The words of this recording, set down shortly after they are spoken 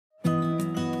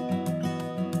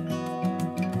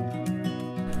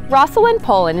Rosilyn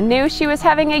Polan knew she was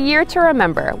having a year to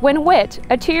remember when Wit,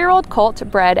 a 2-year-old colt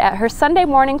bred at her Sunday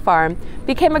morning farm,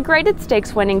 became a graded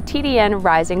stakes-winning TDN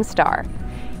rising star.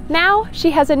 Now she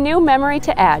has a new memory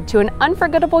to add to an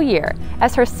unforgettable year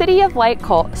as her City of Light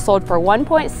colt sold for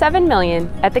 $1.7 million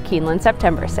at the Keeneland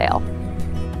September Sale.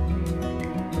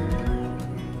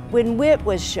 When Wit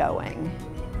was showing,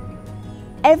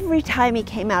 every time he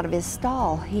came out of his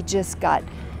stall, he just got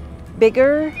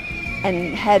bigger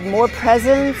and had more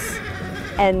presence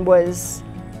and was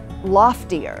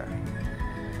loftier.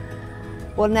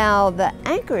 Well, now the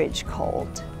Anchorage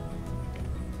colt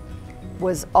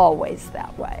was always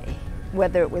that way.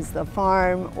 Whether it was the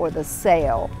farm or the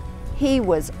sale, he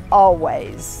was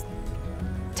always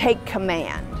take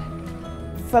command.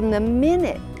 From the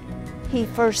minute he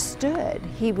first stood,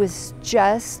 he was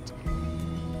just,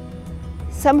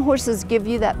 some horses give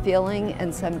you that feeling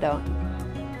and some don't.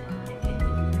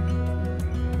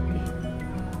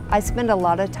 I spend a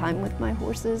lot of time with my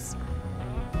horses,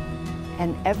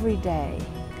 and every day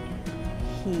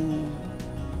he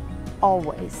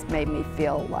always made me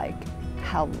feel like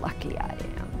how lucky I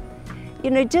am.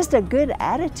 You know, just a good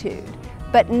attitude,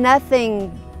 but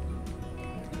nothing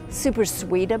super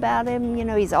sweet about him. You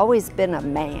know, he's always been a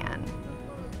man,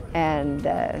 and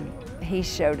he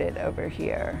showed it over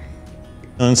here.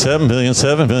 $7 million,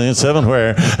 where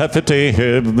at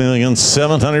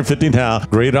 $50,750,000 now.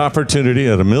 Great opportunity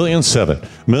at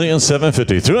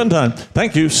 $1,750,000. Through and done.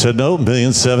 Thank you. Said no,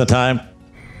 $1,700,000 time.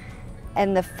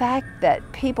 And the fact that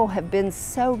people have been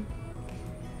so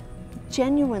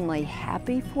genuinely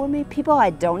happy for me, people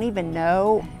I don't even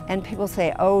know, and people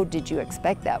say, oh, did you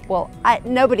expect that? Well,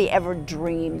 nobody ever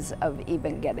dreams of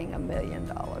even getting $1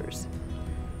 million.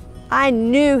 I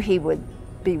knew he would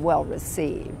be well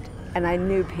received, and I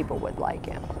knew people would like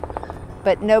him.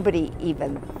 But nobody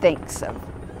even thinks of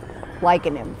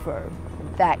liking him for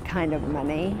that kind of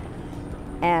money.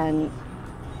 And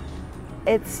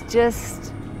it's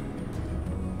just,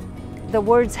 the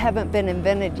words haven't been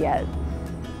invented yet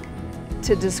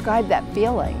to describe that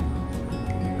feeling.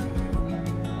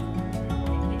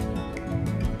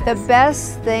 The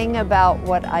best thing about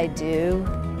what I do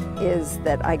is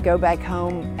that I go back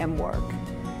home and work.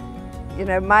 You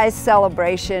know, my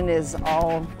celebration is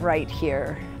all right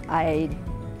here. I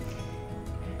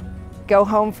go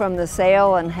home from the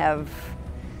sale and have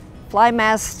fly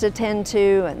masts to tend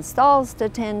to and stalls to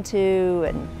tend to,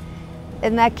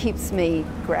 and that keeps me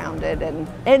grounded and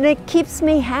it keeps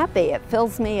me happy. It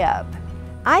fills me up.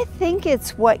 I think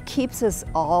it's what keeps us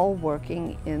all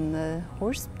working in the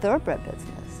horse thoroughbred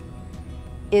business.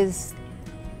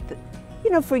 You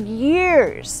know, for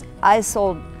years I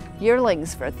sold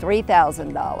yearlings for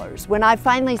 $3,000. When I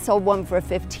finally sold one for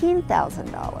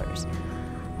 $15,000,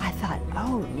 I thought,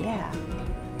 oh yeah.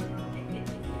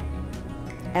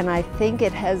 And I think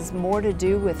it has more to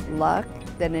do with luck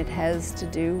than it has to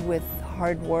do with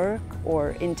hard work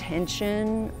or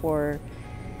intention or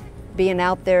being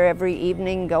out there every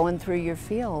evening going through your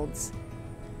fields.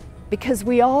 Because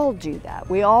we all do that.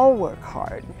 We all work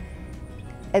hard.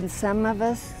 And some of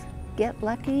us get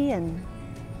lucky and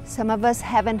some of us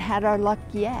haven't had our luck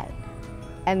yet.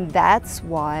 And that's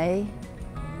why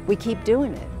we keep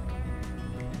doing it.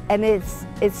 And it's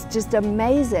just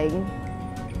amazing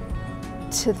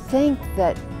to think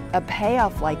that a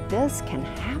payoff like this can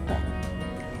happen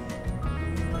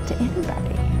to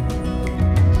anybody.